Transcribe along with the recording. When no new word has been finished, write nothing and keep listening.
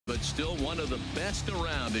but still one of the best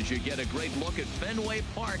around as you get a great look at Fenway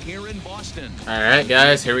Park here in Boston. All right,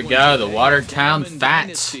 guys, here we go. The Watertown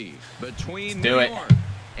Fats. Between Let's do it. New York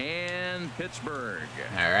and Pittsburgh.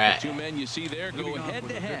 All right. The two men you see there go head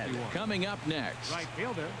to head. Coming up next. Right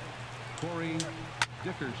fielder, Corey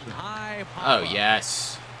Dickerson. High Oh, pop-up.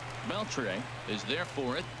 yes. Beltre is there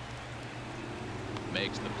for it.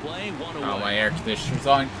 Makes the play, one away. Oh, my air conditioner's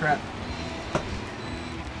on. Crap.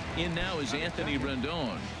 In now is Anthony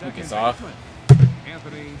Rendon. I think it's off.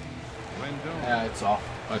 Anthony Rendon. Yeah, it's off.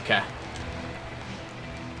 Okay.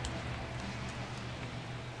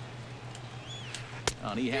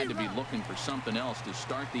 And he had to be looking for something else to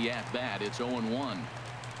start the at-bat. It's 0-1.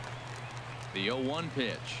 The 0-1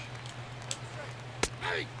 pitch.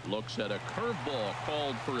 Looks at a curveball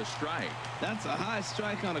called for a strike. That's a high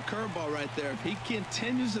strike on a curveball right there. If he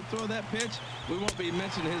continues to throw that pitch, we won't be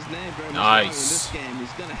mentioning his name very much longer in this game.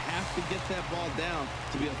 He's going to have to get that ball down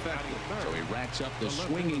to be effective. So he racks up the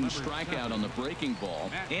swinging strikeout on the breaking ball.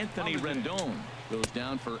 Anthony Rendon goes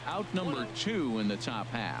down for out number 2 in the top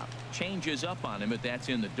half. Changes up on him, but that's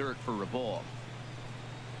in the dirt for a ball.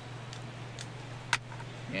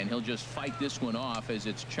 And he'll just fight this one off as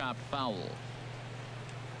it's chopped foul.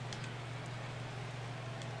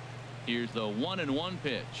 Here's the 1-1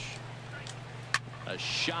 pitch. A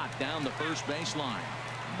shot down the first baseline,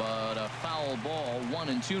 but a foul ball.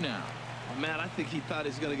 1-2 now. Oh, man, I think he thought he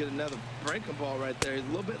was going to get another breaking ball right there. He's a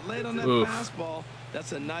little bit late on that Oof. fastball.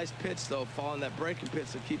 That's a nice pitch, though, following that breaking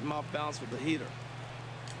pitch to keep him off balance with the heater.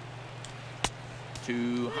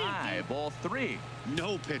 Too high, ball 3.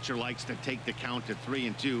 No pitcher likes to take the count to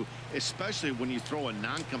 3-2, especially when you throw a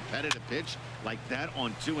non-competitive pitch like that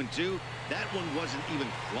on 2-2. That one wasn't even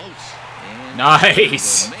close. And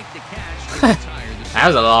Nice. make the catch to retire the That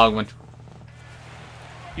was a long one.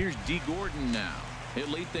 Here's D. Gordon now. He'll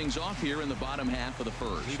lead things off here in the bottom half of the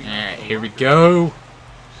first. All right, here we go.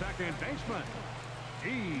 Second baseman,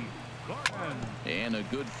 D. Gordon. And a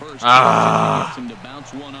good first. Ah. Gets him to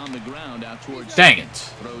bounce one on the ground out towards Dang second. it.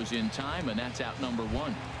 Throws in time, and that's out number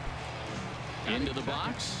 1. Into the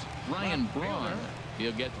box, Ryan Braun.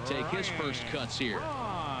 He'll get to take his first cuts here.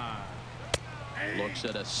 Looks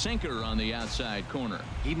at a sinker on the outside corner.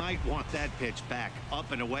 He might want that pitch back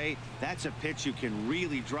up and away. That's a pitch you can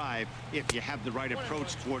really drive if you have the right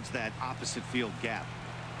approach towards that opposite field gap.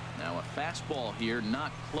 Now a fastball here,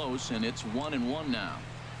 not close, and it's 1-1 now.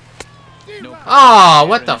 No Oh,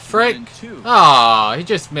 what the pressure, frick? and it's 1-2. Oh, he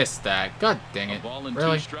just missed that. God dang A it. ball and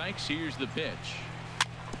Really? 2 strikes. Here's the pitch.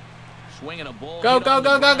 Swinging a ball. Go, hit go, on the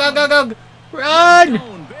go, go, go, ground. go, go. Run!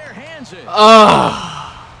 Stone bare hands it. Oh.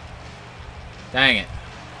 Dang it.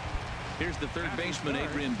 Here's the third baseman,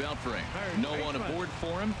 Adrian Beltre. No one aboard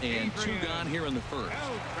for him, and 2 gone here in the first.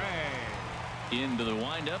 Into the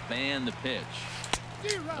windup and the pitch.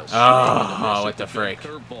 Oh, what the frick.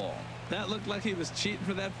 Curveball. That looked like he was cheating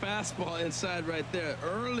for that fastball inside right there.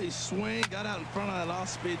 Early swing, got out in front of that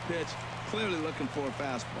off-speed pitch. Clearly looking for a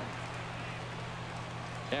fastball.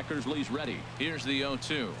 Eckersley's ready. Here's the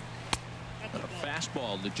 0-2. A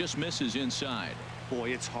fastball that just misses inside. Boy,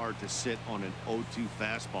 it's hard to sit on an 0-2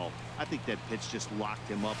 fastball. I think that pitch just locked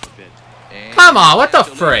him up a bit. And Come on, what the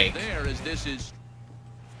frick? There as this is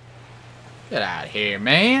Get out of here,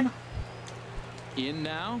 man. in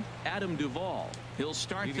now. Adam Duvall. He'll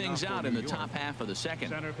start Leading things off for out in New the York. top half of the second.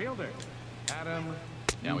 Center fielder, Adam.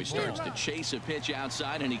 Now he starts to chase a pitch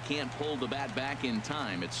outside, and he can't pull the bat back in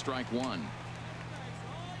time. It's strike 1.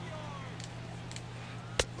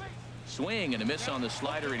 Swing and a miss on the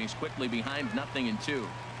slider, and he's quickly behind 0-2.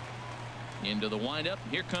 Into the windup.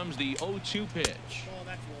 Here comes the 0-2 pitch.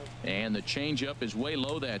 And the changeup is way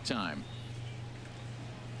low that time.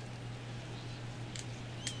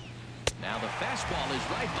 Now the fastball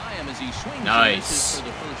is right by him as he swings and misses Nice. for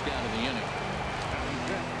the first out of the inning.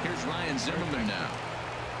 Here's Ryan Zimmerman now.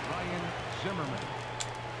 Ryan Zimmerman.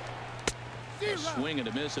 A swing and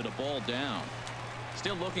a miss at a ball down.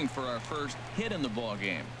 Still looking for our first hit in the ball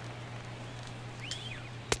game.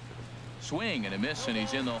 Swing and a miss, and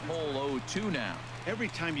he's in the hole. 0-2 now. Every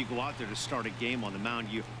time you go out there to start a game on the mound,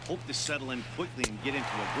 you hope to settle in quickly and get into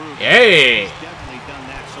a groove. Hey. He's definitely done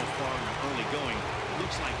that so far in the early going.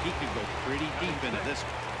 Looks like he could go pretty deep into this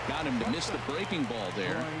one. Got him to miss the breaking ball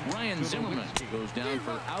there. Ryan Zimmerman goes down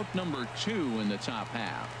for out number 2 in the top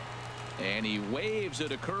half. And he waves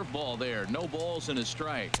at a curveball there. No balls and a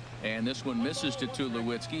strike. And this one misses to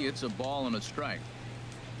Tulowitzki. It's a ball and a strike.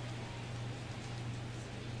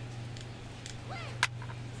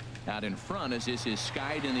 Out in front as this is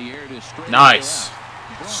skied in the air to straight. Nice.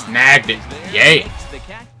 Snagged it. Yay.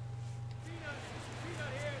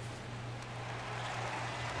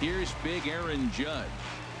 Here's big Aaron Judge.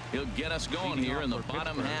 He'll get us going here in the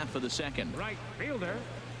bottom half of the second. Right fielder.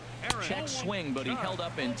 Aaron. Check swing, but he held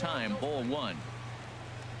up in time. Ball one.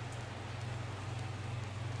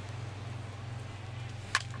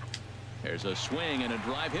 There's a swing and a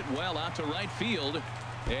drive hit well out to right field.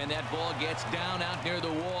 And that ball gets down out near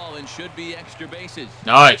the wall and should be extra bases.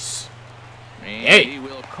 Nice. And hey. He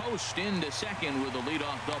will coast into second with a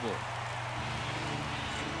leadoff double.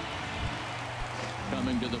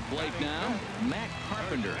 Coming to the plate now, Matt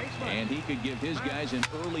Carpenter. And he could give his guys an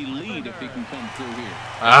early lead if he can come through here.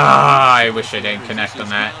 Ah, I wish I didn't connect on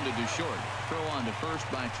that. To short. Throw on to first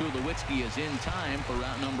by Tulowitzki is in time for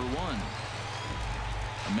route number one.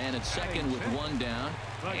 A man at second with one down.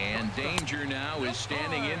 And danger now is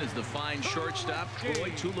standing in as the fine shortstop,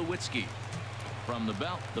 Troy Tulowitzki. From the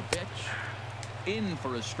belt, the pitch. In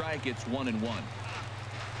for a strike, it's 1-1.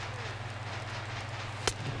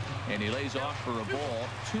 And he lays off for a ball,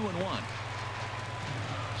 2-1.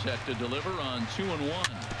 Set to deliver on 2-1.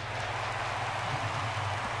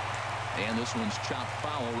 And this one's chopped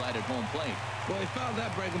foul right at home plate. Well, he fouled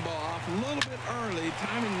that breaking ball off a little bit early.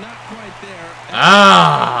 Timing not quite there.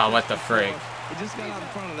 Ah, what the frig. He just got out in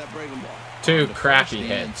front of that breaking ball. Two crappy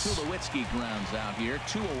hits. Tulowitzki grounds out here,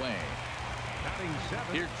 2 away.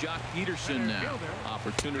 Here's Jock Peterson now.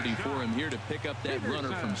 Opportunity for him here to pick up that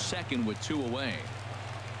runner from second with 2 away.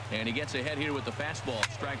 And he gets ahead here with the fastball.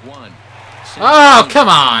 Strike one. Oh, come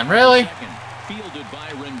on, really? Second, fielded by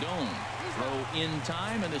Rendon. Throw in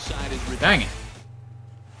time, and the side is retired. Dang it.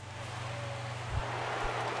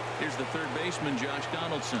 Here's the third baseman, Josh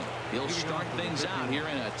Donaldson. He'll start things out here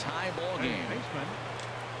in a tie ball game.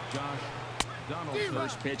 Josh Donaldson.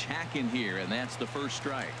 First pitch hack in here, and that's the first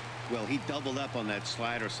strike. Well, he doubled up on that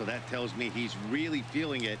slider, so that tells me he's really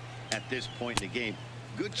feeling it at this point in the game.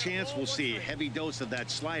 Good chance we'll see a heavy dose of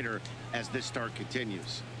that slider as this start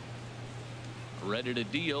continues. Ready to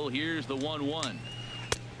deal. Here's the 1-1.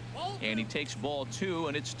 And he takes ball 2,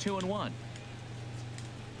 and it's 2-1.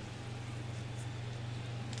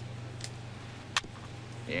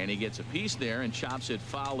 And he gets a piece there and chops it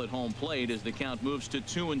foul at home plate as the count moves to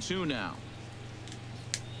 2-2 now.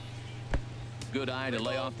 Good eye to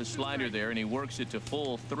lay off the slider there, and he works it to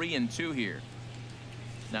full 3-2 here.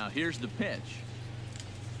 Now here's the pitch.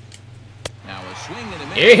 Now a swing and a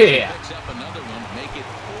miss. Yeah. Picks up another one. Make it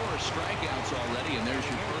 4 strikeouts already, and there's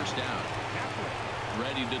your first out.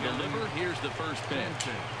 Ready to deliver. Here's the first pitch.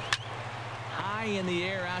 High in the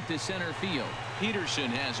air out to center field. Peterson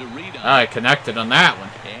has a read on. I connected on that one.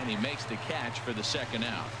 And he makes the catch for the second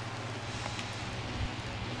out.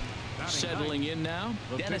 Settling in now,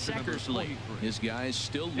 Dennis Eckersley. His guy's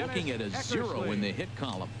still looking at a 0 in the hit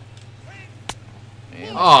column.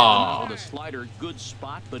 And with a slider, good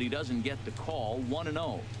spot, but he doesn't get the call.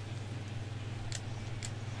 1-0.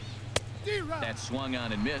 That swung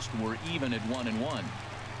on and missed. We're even at 1-1.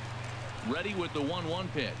 Ready with the 1-1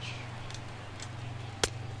 pitch.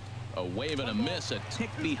 A wave and a miss, a tick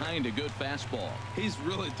behind a good fastball. He's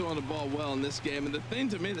really throwing the ball well in this game, and the thing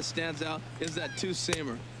to me that stands out is that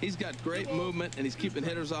two-seamer. He's got great movement, and he's keeping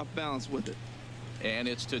hitters off balance with it. And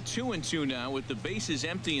it's to 2-2 now with the bases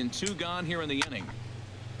empty and 2 gone here in the inning.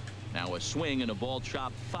 Now a swing and a ball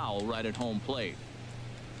chopped foul right at home plate.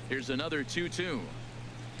 Here's another 2-2.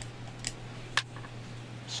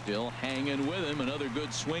 Still hanging with him. Another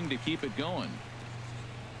good swing to keep it going.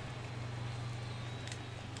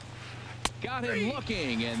 Got him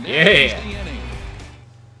looking, and there's the inning.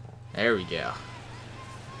 There we go.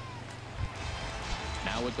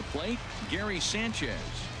 Now at the plate, Gary Sanchez.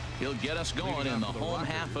 He'll get us going in the home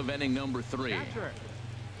half of inning number 3.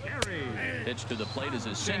 Pitch to the plate is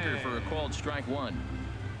a sinker for a called strike 1.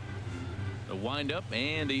 The windup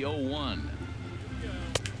and the 0-1.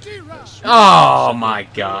 Oh my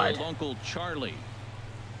God. Uncle Charlie.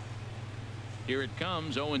 Here it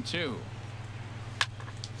comes, 0-2.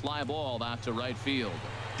 Fly ball out to right field.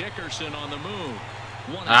 Dickerson on the move.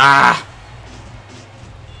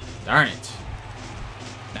 Darn it.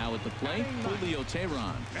 Now at the plate, Julio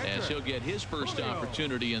Teheran, as he'll get his first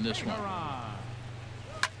opportunity in this one.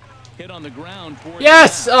 Hit on the ground for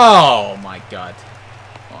yes. Oh my God.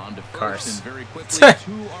 On to first, and very quickly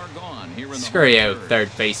 2 are gone here in the screw you, third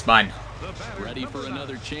baseman. Ready for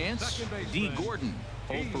another chance. D. Gordon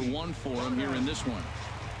 0 for 1 for him here in this one.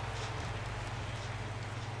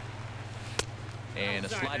 And a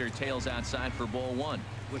slider tails outside for ball 1.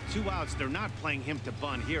 With 2 outs, they're not playing him to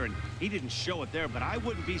bunt here, and he didn't show it there, but I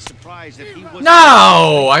wouldn't be surprised if he was.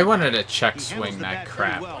 No, I wanted a check swing that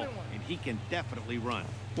crap. Well, and he can definitely run.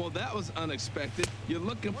 Well, that was unexpected. You're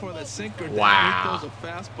looking for the sinker. Wow. He throws a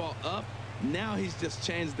fastball up. Now he's just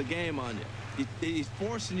changed the game on you. He's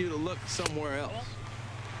forcing you to look somewhere else.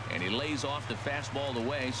 And he lays off the fastball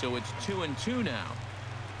away, so it's 2-2 now.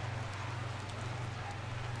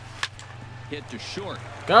 Hit to short.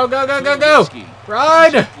 Go, go, go, go, go!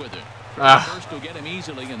 Ride! With it. Ah. First will get him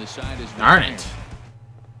easily, and the side is Darn retired. it.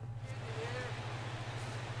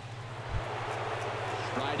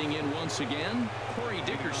 Striding in once again, Corey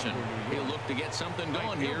Dickerson. He'll look to get something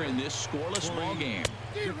going here in this scoreless ball game.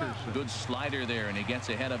 Good slider there, and he gets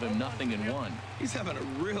ahead of him 0-1. He's having a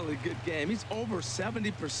really good game. He's over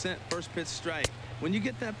 70% first pitch strike. When you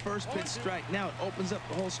get that first pitch strike, now it opens up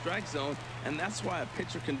the whole strike zone, and that's why a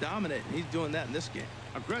pitcher can dominate, and he's doing that in this game.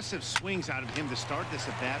 Aggressive swings out of him to start this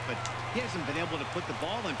at bat, but he hasn't been able to put the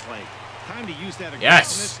ball in play. Time to use that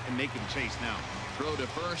aggressiveness and make him chase now. Throw to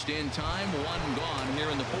first in time, one gone here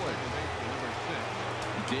in the fourth.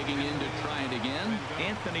 Digging in to try it again,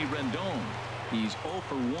 Anthony Rendon. He's 0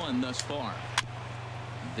 for 1 thus far.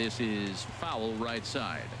 This is foul right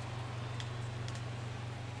side.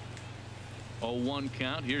 0-1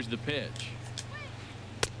 count. Here's the pitch.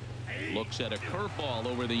 Looks at a curveball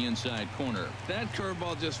over the inside corner. That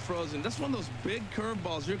curveball just frozen. That's one of those big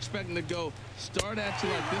curveballs you're expecting to go start at you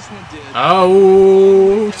like this one did.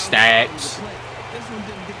 Oh, stats. This one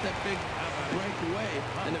didn't get that big breakaway,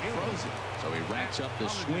 and it froze it. So he racks up the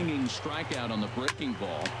swinging strikeout on the breaking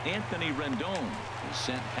ball. Anthony Rendon is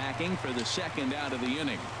sent packing for the second out of the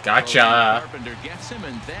inning. Gotcha. Carpenter gets him,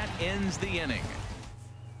 and that ends the inning.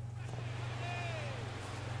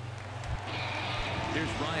 Here's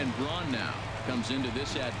Ryan Braun now. Comes into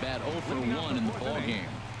this at-bat 0 for 1 in the ballgame.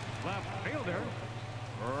 Left fielder,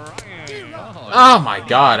 Ryan. Oh my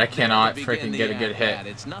God, I cannot freaking get a good hit.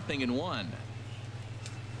 It's 0-1.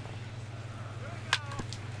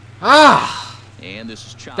 Ah! And this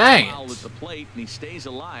is chopped Dang foul it. at the plate, and he stays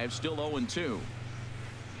alive, still 0-2.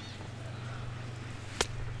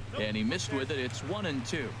 And he missed with it. It's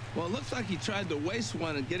 1-2. Well, it looks like he tried to waste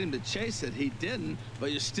one and get him to chase it. He didn't,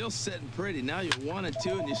 but you're still sitting pretty. Now you're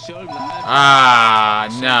 1-2, and you showed him the high.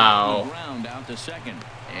 Ah, no. Ground out to second.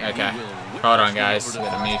 And Okay. he will whip Hold on, this guys. over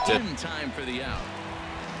to Gotta mute first it. in time for the out.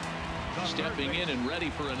 Stepping in and ready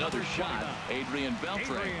for another shot, Adrian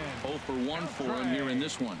Beltre. 0 for 1 for him here in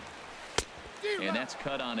this one. And that's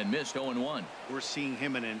cut on and missed. 0-1. We're seeing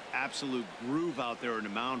him in an absolute groove out there in the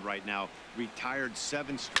mound right now. Retired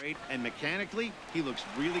 7 straight, and mechanically, he looks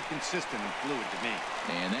really consistent and fluid to me.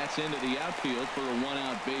 And that's into the outfield for a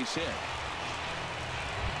 1-out base hit.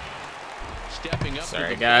 Stepping up. Sorry,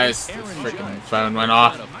 to the guys. plate, The Aaron freaking Judge. phone went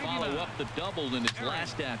off. Trying to follow up the double in his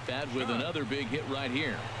last at-bat with another big hit right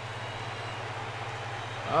here.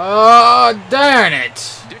 Oh, darn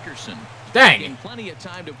it. Dickerson. Dang Taking it. plenty of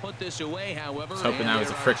time to put this away, however. I was hoping and that was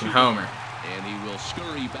a there are freaking 2 homer. And he will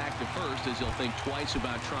scurry back to first as he'll think twice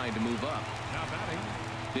about trying to move up. Now batting.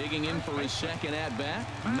 Digging in for his second at-bat,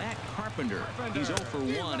 Matt Carpenter. He's 0 for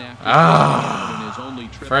 1 after in his only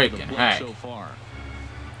trip to the freaking plate heck. so far.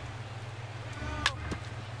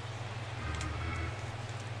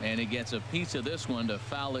 And he gets a piece of this one to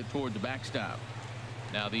foul it toward the backstop.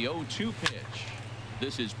 Now the 0-2 pitch.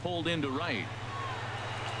 This is pulled into right.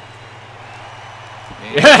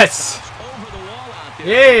 And Yes! over the wall out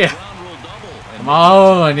there. Yeah! Ground rule double. And Come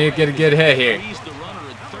on, I need to get a good hit here. He's the runner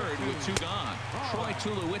at third with 2 gone. Troy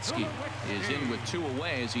Tulowitzki is in with 2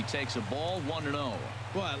 away as he takes a ball 1-0.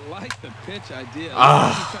 Boy, I like the pitch idea.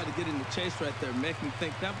 Ah. He tried to get in the chase right there, make him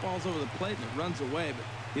think that ball's over the plate and it runs away, but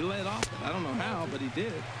he laid off it. I don't know how, but he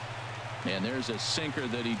did. And there's a sinker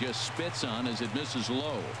that he just spits on as it misses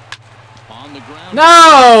low. On the ground.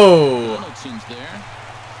 No! Donaldson's there.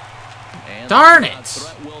 And Darn the it.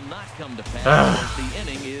 threat will not come to pass as the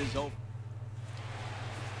inning is over.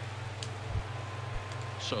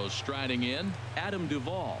 So striding in, Adam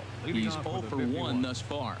Duvall. Leading He's off 0 with a for 51. 1 thus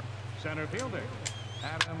far. Center fielder,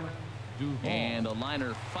 Adam Duvall. And a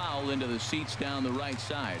liner foul into the seats down the right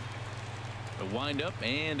side. The windup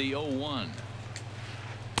and the 0-1.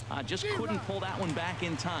 Just couldn't pull that one back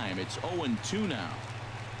in time. It's 0-2 now.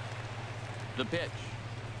 The pitch.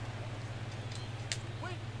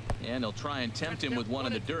 And he'll try and tempt him with one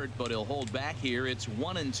in the dirt, but he'll hold back here. It's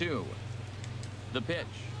 1-2. The pitch.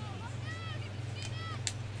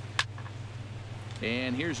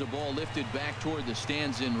 And here's a ball lifted back toward the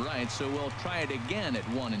stands in right, so we'll try it again at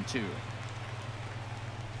 1-2.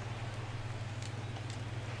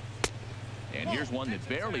 And here's one that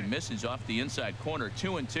barely misses off the inside corner.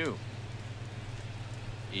 2-2.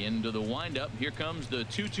 Into the windup. Here comes the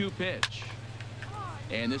 2-2 pitch.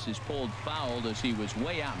 And this is pulled fouled as he was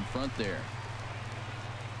way out in front there.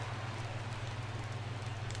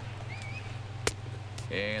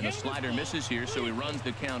 And the slider misses here, so he runs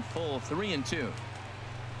the count full. 3-2.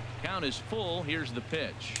 Count is full. Here's the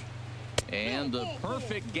pitch. And the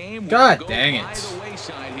perfect game God will go dang it. by the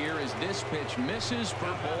wayside here as this pitch misses for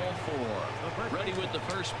ball 4. Ready with the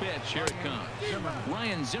first pitch. Here it comes.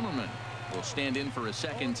 Ryan Zimmerman will stand in for a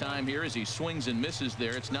second time here as he swings and misses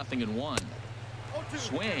there. It's 0-1.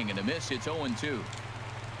 Swing and a miss. It's 0-2.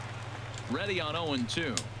 Ready on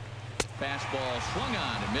 0-2. Fastball swung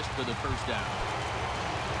on and missed for the first out.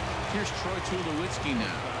 Here's Troy Tulowitzki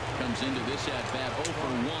now. Comes into this at bat 0 for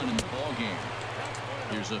 1 in the ball game.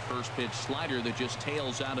 Here's a first pitch slider that just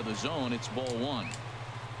tails out of the zone. It's ball 1.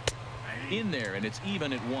 In there, and it's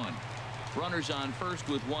even at 1. Runners on first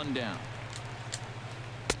with 1 down.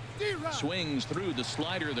 Swings through the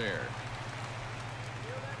slider there.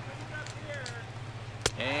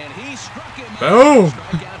 And he struck him out. Boom.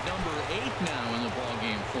 Strikeout number 8 now in the ball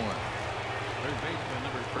game for him.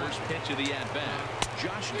 First pitch of the at-bat.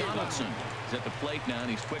 Josh Donaldson is at the plate now, and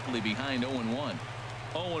he's quickly behind 0-1.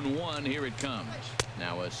 0-1, here it comes.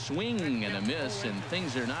 Now a swing and a miss, and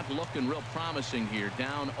things are not looking real promising here.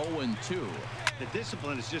 Down 0-2. The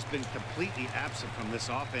discipline has just been completely absent from this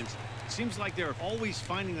offense. Seems like they're always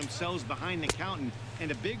finding themselves behind the count,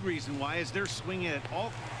 and a big reason why is they're swinging at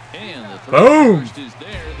all. And the Boom. first is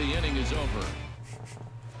there. The inning is over.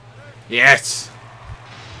 Yes.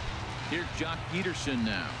 Here's Jock Peterson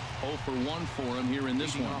now. 0 for 1 for him here in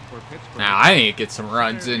this one. Now I need to get some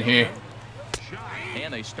runs in here.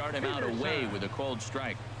 And they start him out away with a called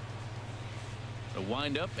strike. The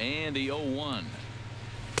windup and the 0-1.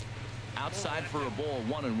 Outside for a ball,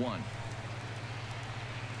 1-1.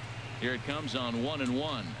 Here it comes on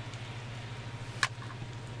 1-1.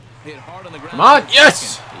 Hit hard on the ground. Come on,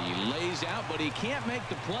 yes! He lays out, but he can't make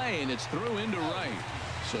the play, and it's through into right.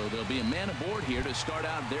 So there'll be a man aboard here to start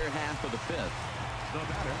out their half of the 5th.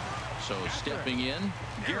 So stepping in,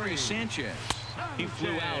 Gary Sanchez. He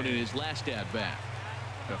flew out in his last at-bat.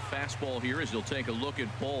 A fastball here as he'll take a look at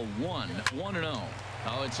ball 1. 1-0.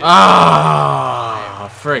 Oh, it's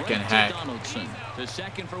freaking heck. Donaldson to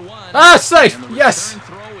second for 1. Ah, safe. And the yes.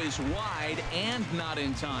 return throw is wide and not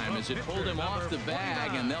in time as it pulled him off the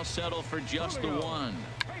bag, and they'll settle for just the 1.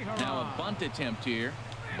 Now a bunt attempt here,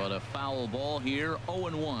 but a foul ball here.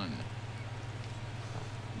 0-1.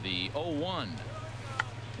 The 0-1.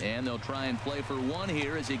 And they'll try and play for 1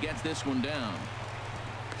 here as he gets this one down.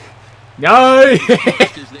 No.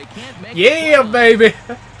 Yeah, baby.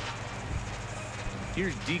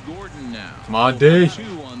 Here's D. Gordon now. Come on, D.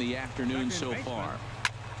 2 on the afternoon so far.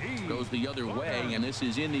 Goes the other way, and this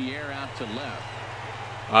is in the air out to left.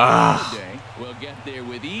 Day will get there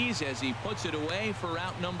with ease as he puts it away for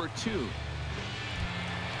out number 2.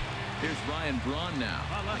 Here's Ryan Braun now,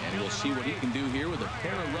 and we'll see what he can do here with a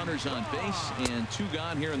pair of runners on base and 2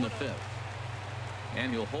 gone here in the 5th.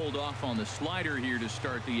 And he'll hold off on the slider here to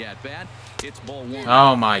start the at-bat. It's ball 1.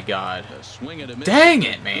 Oh, my God. A swing and a miss. Dang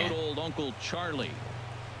it, man. Good old Uncle Charlie.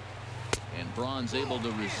 And Braun's able to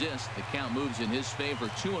resist. The count moves in his favor.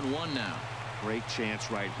 2-1 now. Great chance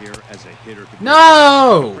right here as a hitter.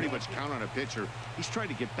 No! Pretty much count on a pitcher. He's trying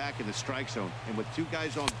to get back in the strike zone. And with 2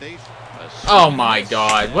 guys on base. Oh, my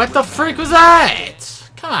God. What the freak was that?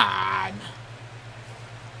 Come on.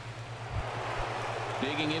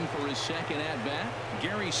 Digging in for his second at-bat,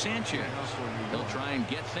 Gary Sanchez. He'll try and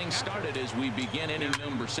get things started as we begin inning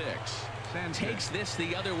number 6. Takes this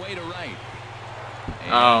the other way to right.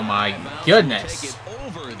 And oh, my Miles goodness. will take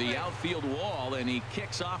it over the outfield wall, and he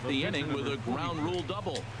kicks off the inning with a ground rule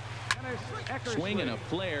double. Swing and a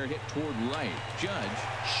flare hit toward right. Judge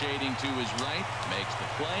shading to his right, makes the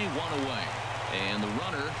play, 1 away. And the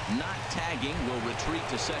runner, not tagging, will retreat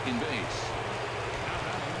to second base.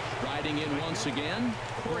 Riding in once again,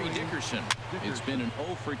 Corey Dickerson. It's been an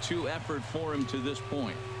 0 for 2 effort for him to this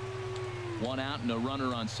point. 1 out and a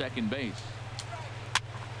runner on second base.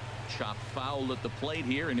 Chop foul at the plate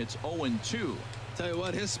here, and it's 0-2. Tell you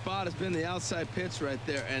what, his spot has been the outside pitch right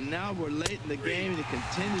there, and now we're late in the game, and he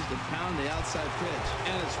continues to pound the outside pitch,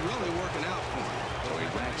 and it's really working out for him. So he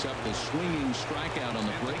racks up the swinging strikeout on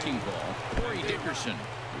the breaking ball. Corey Dickerson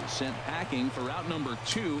is sent packing for out number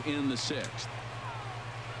 2 in the 6th.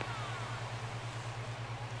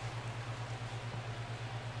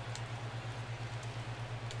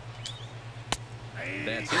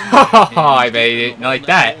 That's I made it like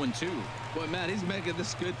that. Boy, Matt, he's making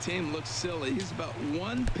this good team look silly. He's about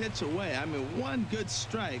 1 pitch away. I mean, 1 good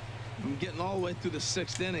strike from getting all the way through the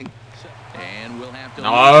 6th inning. And we'll have to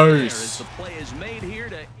nice. as the play is made here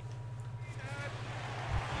to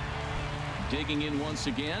digging in once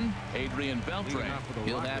again, Adrian Beltre.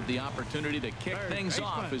 He'll have the opportunity to kick things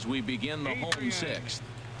off as we begin the home 6th.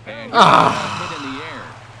 And hit in the air.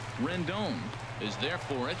 Rendon is there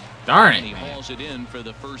for it. Darn it. And he hauls it in for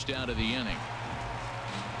the first out of the inning.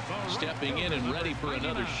 Stepping in and ready for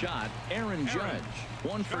another shot, Aaron Judge.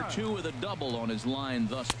 1 for 2 with a double on his line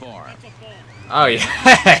thus far. Oh,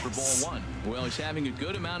 yes. For ball 1. Well, he's having a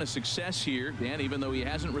good amount of success here, Dan, even though he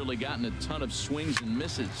hasn't really gotten a ton of swings and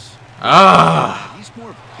misses. Ah. He's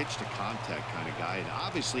more pitch to contact kind of guy, and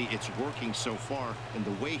obviously it's working so far. And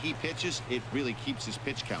the way he pitches, it really keeps his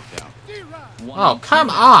pitch count down. Oh, come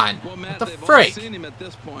on. Well, Matt, What the they've all freak? seen him at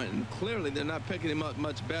this point, and clearly they're not picking him up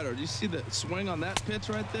much better. Do you see the swing on that pitch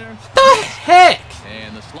right there? What the heck?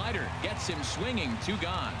 And the slider gets him swinging. 2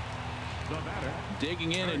 gone. The batter.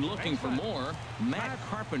 Digging in and looking for more, Matt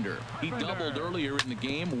Carpenter. He doubled earlier in the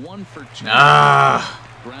game, 1 for 2. Ah.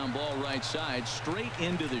 Ground ball right side, straight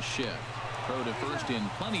into the shift. Throw to first in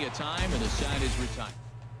plenty of time, and the side is retired.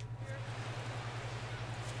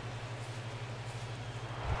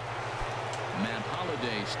 Matt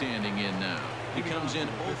Holliday standing in now. He comes in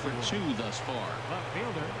 0 for 2 thus far. Left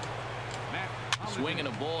fielder. Matt Holliday. Swinging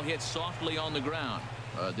a ball hit softly on the ground.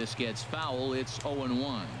 This gets foul. It's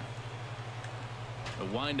 0-1. The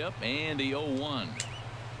windup and the 0-1.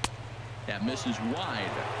 That misses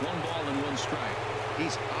wide. 1 ball and 1 strike.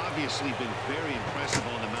 He's obviously been very impressive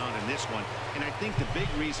on the mound in this one, and I think the big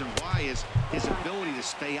reason why is his ability to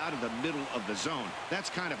stay out of the middle of the zone. That's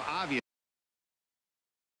kind of obvious.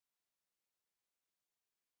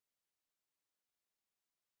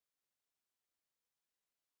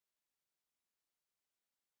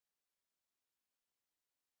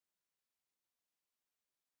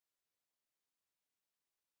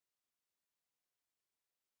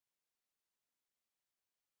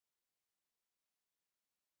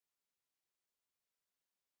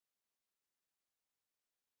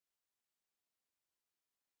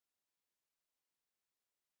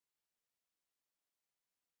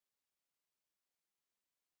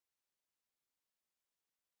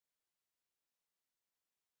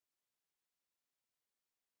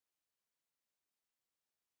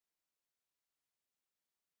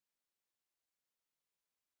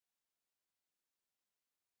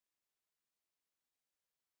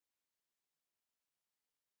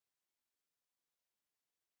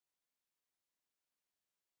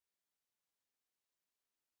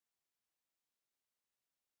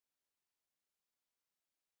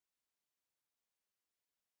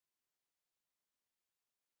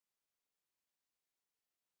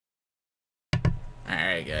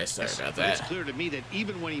 Alright, guys, sorry about It's that. clear to me that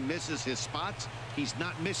even when he misses his spots, he's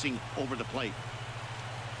not missing over the plate.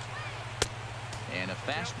 And a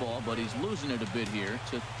fastball, but he's losing it a bit here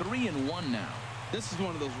to 3-1 now. This is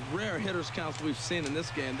one of those rare hitters counts we've seen in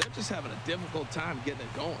this game. They're just having a difficult time getting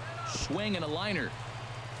it going. Swing and a liner.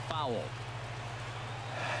 Foul.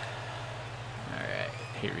 Alright,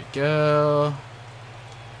 here we go.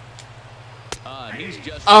 He's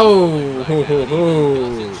just Oh, right hoo, hoo, hoo.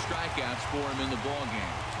 dozen strikeouts for him in the ball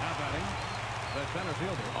game. Now batting. The center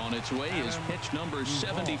fielder. On its way is pitch number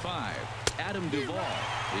 75. Adam Duvall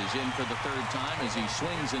is in for the 3rd time as he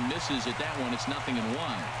swings and misses at that one. It's 0-1.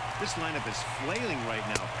 This lineup is flailing right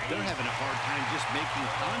now. They're having a hard time just making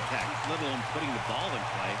contact, let alone putting the ball in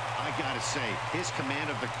play. I gotta say, his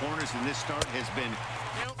command of the corners in this start has been...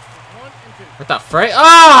 What the frick?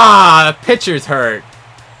 Ah, the pitcher's hurt.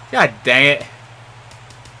 God dang it.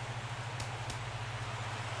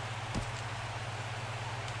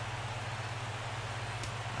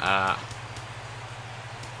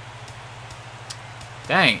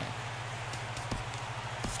 Dang it.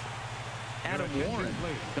 Adam Warren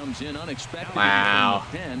comes in unexpectedly Wow.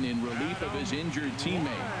 from the pen in relief of his injured teammate.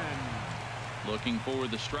 Looking for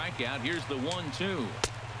the strikeout. Here's the 1-2.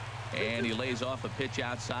 And he lays off a pitch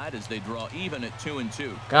outside as they draw even at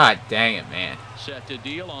 2-2. God dang it, man. Set to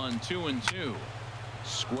deal on 2-2.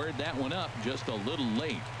 Squared that one up just a little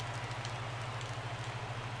late.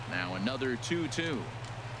 Now another 2-2.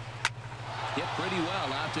 Hit pretty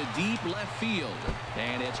well out to deep left field.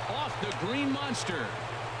 And it's off the green monster.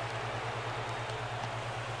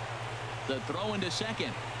 The throw into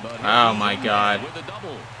second. But Oh my God. with a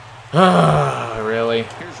double. Ah, really?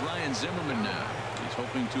 Here's Ryan Zimmerman now. He's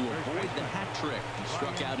hoping to avoid the hat trick. He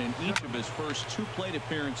struck out in each of his first 2 plate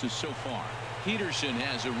appearances so far. Peterson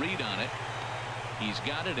has a read on it. He's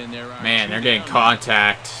got it, and there are Man, 2 they're getting down.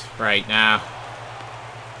 contact right now.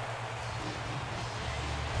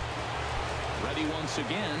 Ready once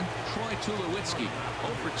again, Troy Tulowitzki.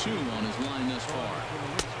 0 for 2 on his line thus far.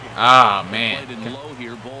 Ah, man. Played in low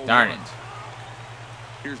here, ball Darn 1. it.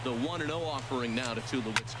 Here's the 1-0 offering now to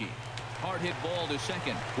Tulowitzki. Hard hit ball to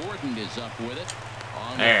second. Gordon is up with it.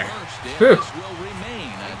 On There. the first, and Whew. this will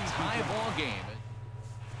remain a tie ball game.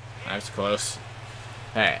 That was close.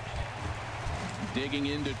 Hey. Digging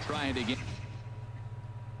in to try it again.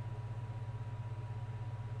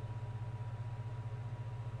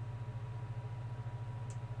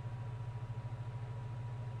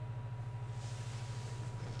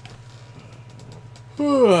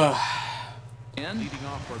 And Leading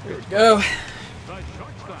off for There we Pittsburgh, go. the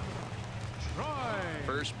shortstop, Troy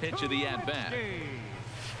first pitch of the at-bat.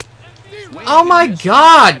 Oh my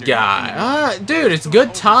God, guy. Dude, it's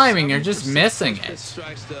good timing. You're just missing First pitch it.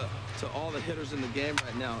 strikes to all the hitters in the game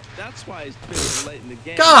right now. That's why he's pitching late in the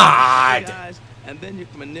game. God. Guys, and then you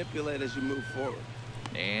can manipulate as you move forward.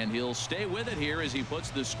 And he'll stay with it here as he puts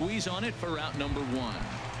the squeeze on it for out number 1.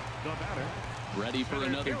 the batter. Ready for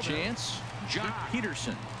another chance? Jock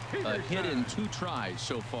Peterson. A hit in 2 tries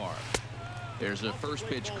so far. There's a first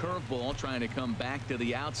pitch curveball trying to come back to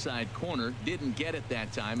the outside corner. Didn't get it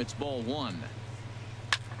that time. It's ball 1.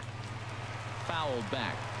 Fouled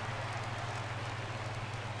back.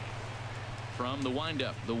 From the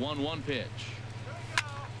windup, the 1-1 pitch.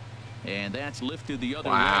 And that's lifted the other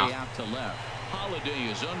way out to left.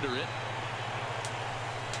 Holiday is under it.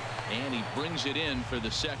 And he brings it in for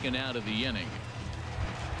the second out of the inning.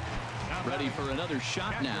 Ready for another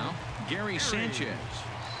shot now. Gary Sanchez.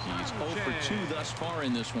 He's 0 for 2 thus far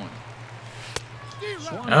in this one.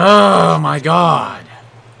 Oh my God.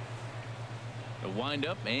 The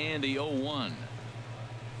windup and the 0-1.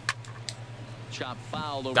 Chop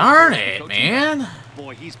foul over. Darn it, man.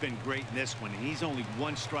 Boy, he's been great in this one, and he's only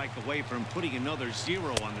 1 strike away from putting another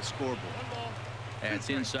 0 on the scoreboard. That's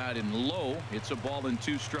inside and low. It's a ball and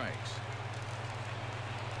 2 strikes.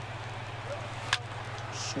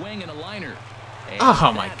 Swing and a liner. And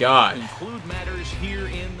Oh my that God. will conclude matters here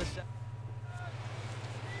in the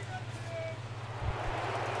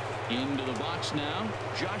into the box now.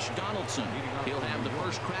 Josh Donaldson. He'll have the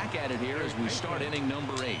first crack at it here as we start inning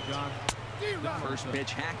number 8. First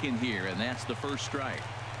pitch hack in here, and that's the first strike.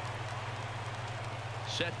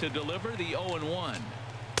 Set to deliver the 0-1.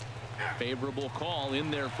 Favorable call in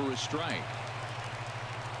there for a strike.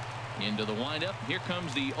 Into the windup. Here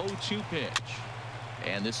comes the 0-2 pitch.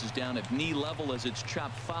 And this is down at knee level as it's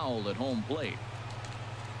chopped foul at home plate.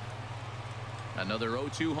 Another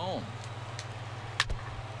 0-2 home.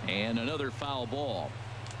 And another foul ball.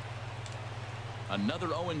 Another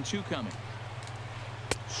 0-2 coming.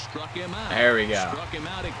 Struck him out. There we go. Struck him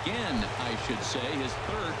out again, I should say. His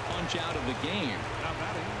 3rd punch out of the game. Now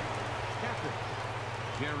batting, catcher,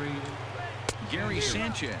 Gary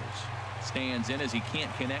Sanchez stands in as he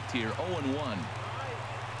can't connect here. 0-1.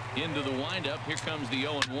 Into the windup. Here comes the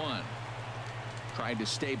 0-1. Tried to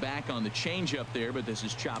stay back on the changeup there, but this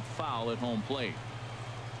is chopped foul at home plate.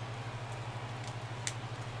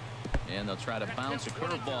 And they'll try to bounce a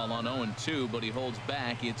curveball on 0-2, but he holds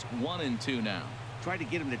back. It's 1-2 now. Tried to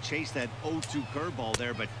get him to chase that 0-2 curveball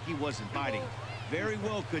there, but he wasn't biting. Very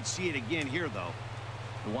well could see it again here, though.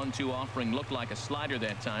 The 1-2 offering looked like a slider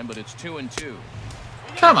that time, but it's 2-2.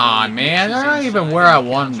 Come on, man. They're not even where I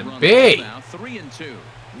want them to be. Now 3-2.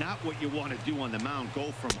 Not what you want to do on the mound.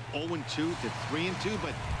 Go from 0-2 to 3-2,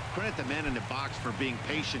 but credit the man in the box for being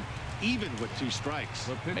patient, even with 2 strikes.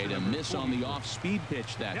 Made a miss on the off-speed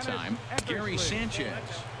pitch that time. Gary Sanchez.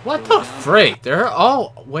 What the freak? They're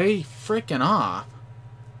all way freaking off.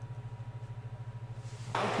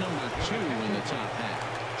 Out number 2 in the top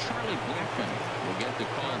half. Charlie Blackman will get the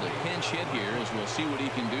call to pinch hit here as we'll see what he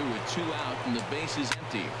can do with 2 out and the base is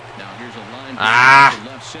empty. Now here's a line to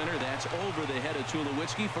left center. That's over the head of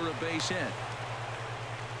Tulowitzki for a base hit.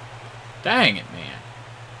 Dang it, man.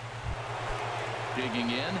 Digging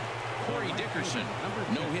in, Corey Dickerson.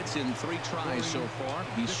 No hits in 3 tries so far.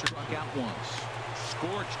 He's struck out once.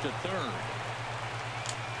 Scorched to 3rd.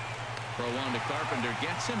 Throw on to Carpenter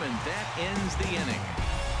gets him, and that ends the inning.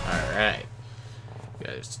 All right.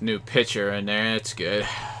 Got this new pitcher in there. That's good.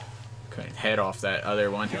 Couldn't head off that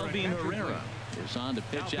other one. Kelvin Herrera is on to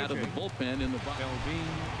pitch out of the bullpen in the box.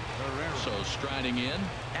 So striding in,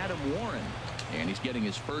 Adam Warren. And he's getting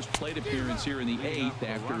his first plate appearance here in the 8th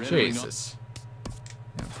after entering. Jesus.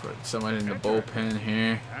 Gonna put someone in the bullpen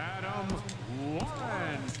here. Adam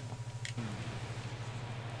Warren.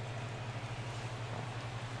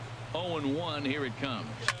 0-1, here it comes.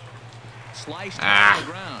 Sliced on the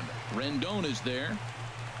ground. Rendon is there.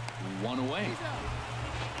 1 away.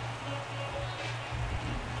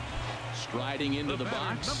 Striding into the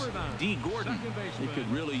box, D. Gordon. He could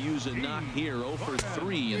really use a knock here. 0 for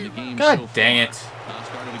 3 in the game so far. God dang it.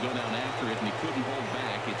 Started to go down after it, and he couldn't hold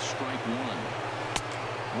back. It's strike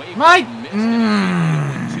 1. Mike.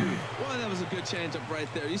 Well, that was a good changeup right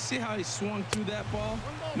there. You see how he swung through that ball?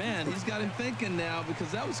 Man, he's got him thinking now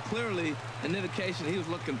because that was clearly an indication he was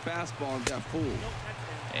looking fastball and got fooled.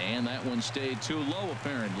 And that one stayed too low,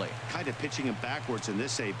 apparently. Kind of pitching him backwards in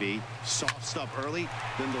this AB. Soft stuff early,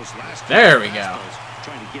 then those last 2 There we go.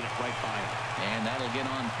 Trying to get it right by him. And that'll get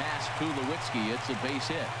on past Tulowitzki. It's a base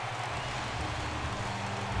hit.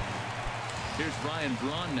 Here's Ryan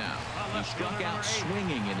Braun now. He struck out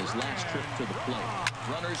swinging in his last trip to the plate.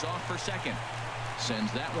 Runners off for second.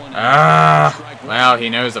 Sends that one out. Strike one. Well, he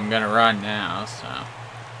knows I'm going to run now, so.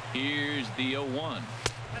 Here's the 0-1.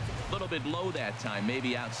 A little bit low that time,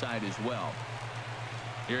 maybe outside as well.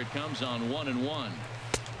 Here it comes on 1-1.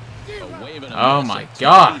 A wave and a Oh miss, my a tip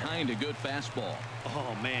God. behind a good fastball.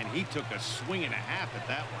 Oh, man, he took a swing and a half at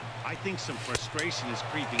that one. I think some frustration is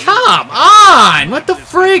creeping in. Come on! What the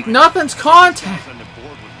freak? Nothing's contact. On the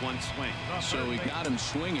board with one swing. So he got him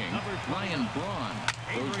swinging. Ryan Braun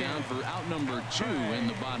goes down for out number 2 in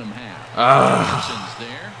the bottom half. Anderson's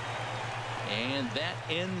there. And that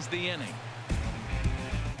ends the inning.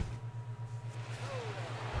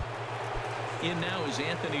 In now is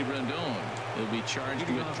Anthony Rendon. He'll be charged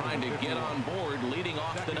with trying to get on board leading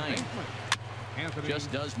off the ninth.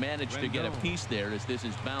 Just does manage to get a piece there as this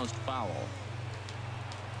is bounced foul.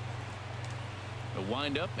 The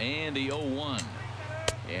windup and the 0-1.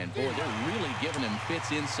 And boy, they're really giving him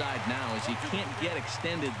fits inside now as he can't get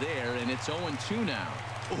extended there, and it's 0-2 now.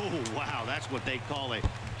 Oh, wow, that's what they call a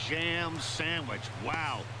jam sandwich.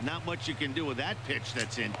 Wow, not much you can do with that pitch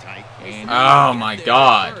that's in tight. And Oh my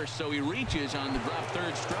God. First, so he reaches on the drop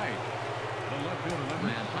third strike.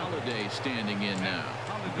 Matt Holliday standing in now.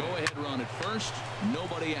 Go ahead run at first,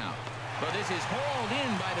 nobody out. But this is hauled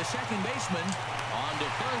in by the second baseman. On to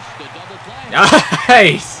first, the double play.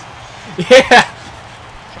 Nice! Yeah!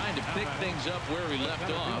 Trying to pick things up where he left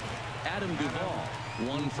off. Adam Duvall,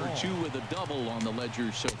 1 for 2 with a double on the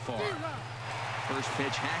ledger so far. First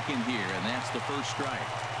pitch hacking here, and that's the first strike.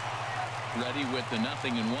 Ready with the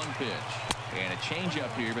 0-1 pitch. And a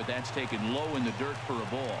changeup here, but that's taken low in the dirt for a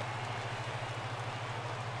ball.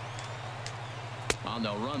 And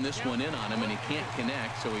they'll run this one in on him, and he can't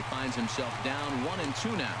connect, so he finds himself down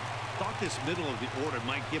 1-2 now. Thought this middle of the order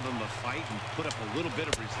might give him a fight and put up a little bit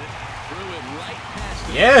of resistance. Threw it right past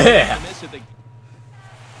him. Yeah! Miss at the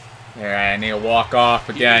Alright, I need to walk off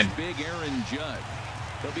again. Here's big Aaron Judd.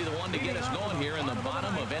 He'll be the one to get us going here in the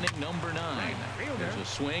bottom of inning number 9. There's a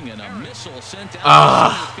swing and a missile sent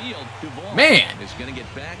out to the field. Duvall Man. is going to get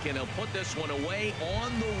back, and he'll put this one away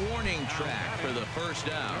on the warning track for the first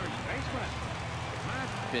out.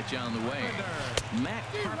 Pitch on the way. Matt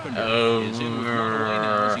Carpenter is in with one away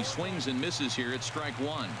now as he swings and misses here at strike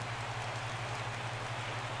 1.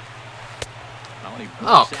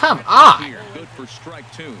 Oh, come on. Here. Good for strike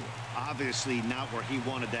 2. Obviously not where he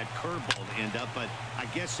wanted that curveball to end up, but I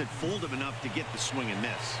guess it fooled him enough to get the swing and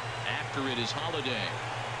miss. After it is Holliday.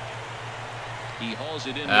 He hauls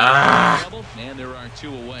it in trouble, and there are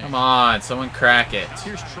 2 away. Come on, someone crack it.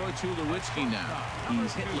 Here's Troy Tulowitzki now.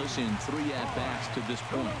 He's hitless in 3 at-bats to this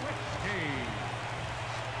point.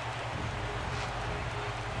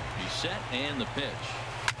 He's set, and the pitch.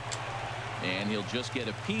 And he'll just get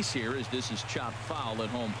a piece here as this is chopped foul at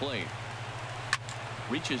home plate.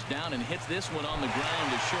 Reaches down and hits this one on the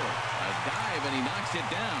ground to short. A dive, and he knocks it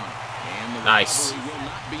down. And the Nice. recovery will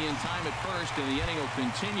not be in time at first, and the inning will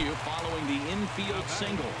continue following the infield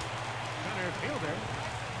single.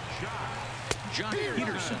 Josh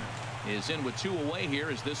Peterson is in with 2 away here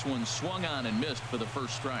as this one swung on and missed for the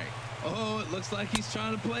first strike. Oh, it looks like he's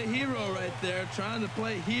trying to play hero right there. Trying to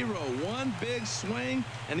play hero. One big swing,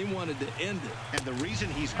 and he wanted to end it. And the reason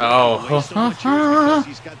he's Oh. away so much here is because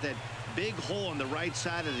he's got that big hole on the right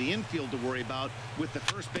side of the infield to worry about. With the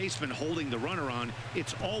first baseman holding the runner on,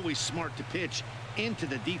 it's always smart to pitch into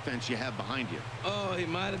the defense you have behind you. Oh, he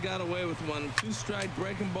might have got away with one 2-strike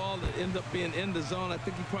breaking ball that ended up being in the zone. I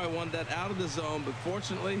think he probably wanted that out of the zone, but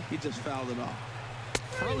fortunately, he just fouled it off.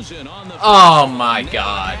 Frozen on the Oh my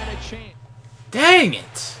God. Dang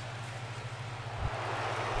it.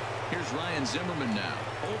 Here's Ryan Zimmerman now.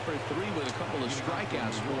 0 for 3 with a couple of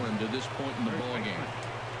strikeouts for him to this point in the ballgame.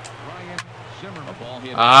 A ball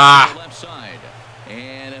hit to the left side.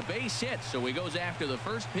 And a base hit, so he goes after the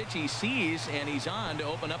first pitch he sees, and he's on to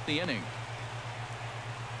open up the inning.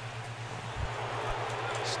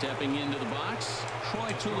 Stepping into the box,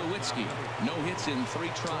 Troy Tulowitzki. No hits in 3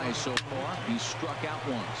 tries so far. He's struck out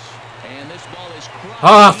once. And this ball is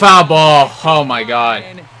Oh, foul ball. Oh my God.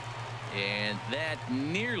 And that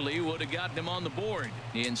nearly would have gotten him on the board.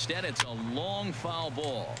 Instead, it's a long foul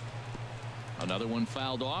ball. Another one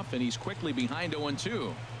fouled off, and he's quickly behind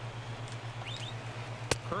 0-2.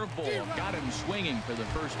 Curveball got him swinging for the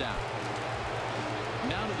first out.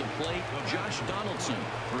 Now to the plate, Josh Donaldson.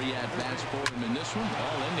 3 at-bats for him in this one,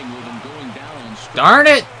 all ending with him going down on strike. Darn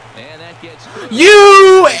it. And that gets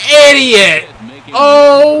You idiot.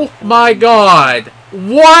 Oh my God.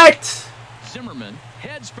 What? Zimmerman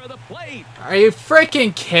heads for the plate. Are you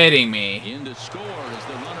freaking kidding me? In to score is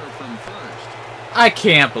the runner from first. I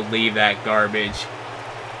can't believe that garbage.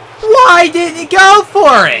 Why didn't he go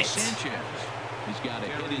for it? Sanchez. He's got a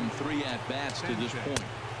hit in 3 at-bats to this point.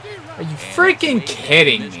 Are you freaking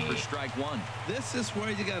kidding me? For strike 1. This is where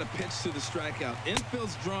you got to pitch to the strikeout.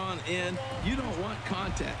 Infield's drawn in. You don't want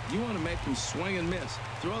contact. You want to make him swing and miss.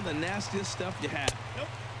 Throw the nastiest stuff you have.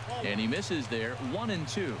 And he misses there,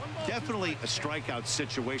 1-2. Definitely a strikeout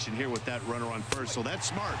situation here with that runner on first, so that's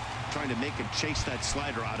smart, trying to make him chase that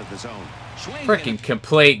slider out of the zone. Freaking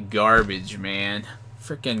complete garbage, man.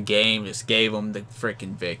 Freaking game just gave him the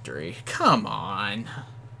freaking victory. Come on.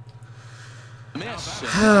 Miss.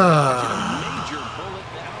 Major bullet.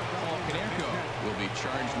 Will be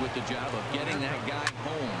charged with the job of getting that guy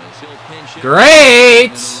home as he'll pinch it.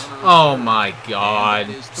 Great! Oh my god.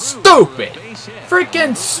 Stupid!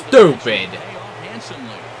 Freaking stupid! And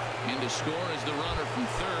to score is the runner from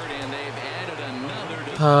third, and they've added another.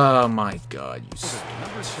 Oh my god, you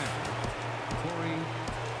Number 10, Corey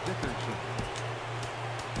Dickerson.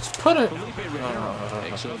 just put it. Felipe Rivera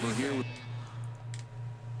takes over here with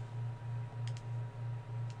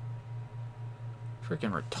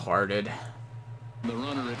Freaking retarded. the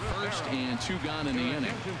runner at first and 2 gone in the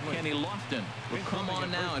inning. Kenny Lofton will come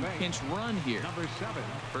on now and pinch run here. Number 7,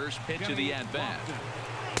 First pitch of the at-bat.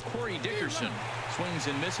 Corey Dickerson swings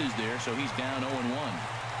and misses there, so he's down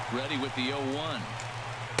 0-1. Ready with the 0-1.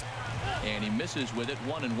 And he misses with it,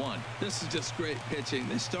 1-1. This is just great pitching.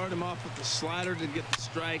 They start him off with the slider to get the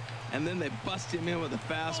strike, and then they bust him in with a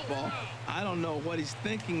fastball. I don't know what he's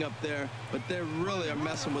thinking up there, but they really are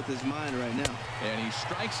messing with his mind right now. And he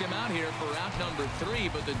strikes him out here for out number 3,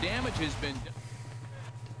 but the damage has been done.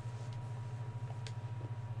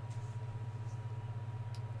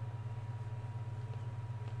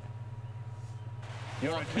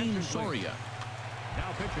 Joaquin Soria.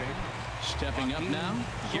 now pitching. Stepping up now,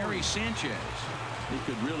 Gary Sanchez. He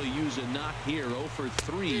could really use a knock here, 0 for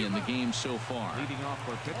 3 in the game so far. Leading off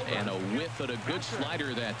for Pittsburgh. And a whiff at a good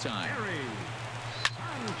slider that time. Gary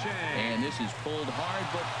Sanchez. And this is pulled hard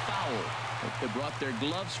but foul. Hope they brought their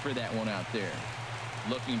gloves for that one out there.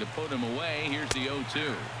 Looking to put him away. Here's the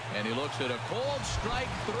 0-2. And he looks at a cold strike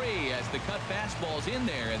 3 as the cut fastball's in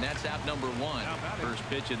there, and that's out number 1. First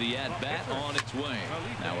pitch of the at-bat on its way.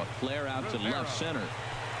 Now a flare out to left center.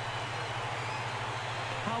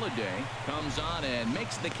 Holiday comes on and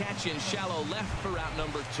makes the catch in shallow left for out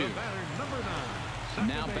number 2. Batter number 9.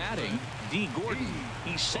 Now batting, D. Gordon.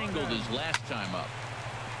 He singled his last time up.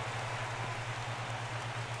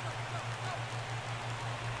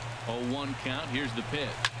 0-1 count. Here's the pitch.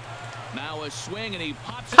 Now a swing, and he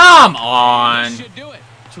pops it. Come on! This should do it.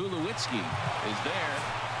 Tulowitzki is there.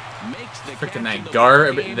 Makes the Freaking catch, that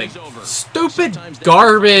garbage, the stupid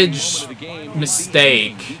garbage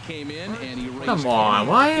mistake. Come on,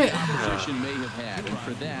 why?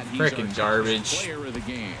 Freaking garbage.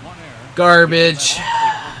 Garbage.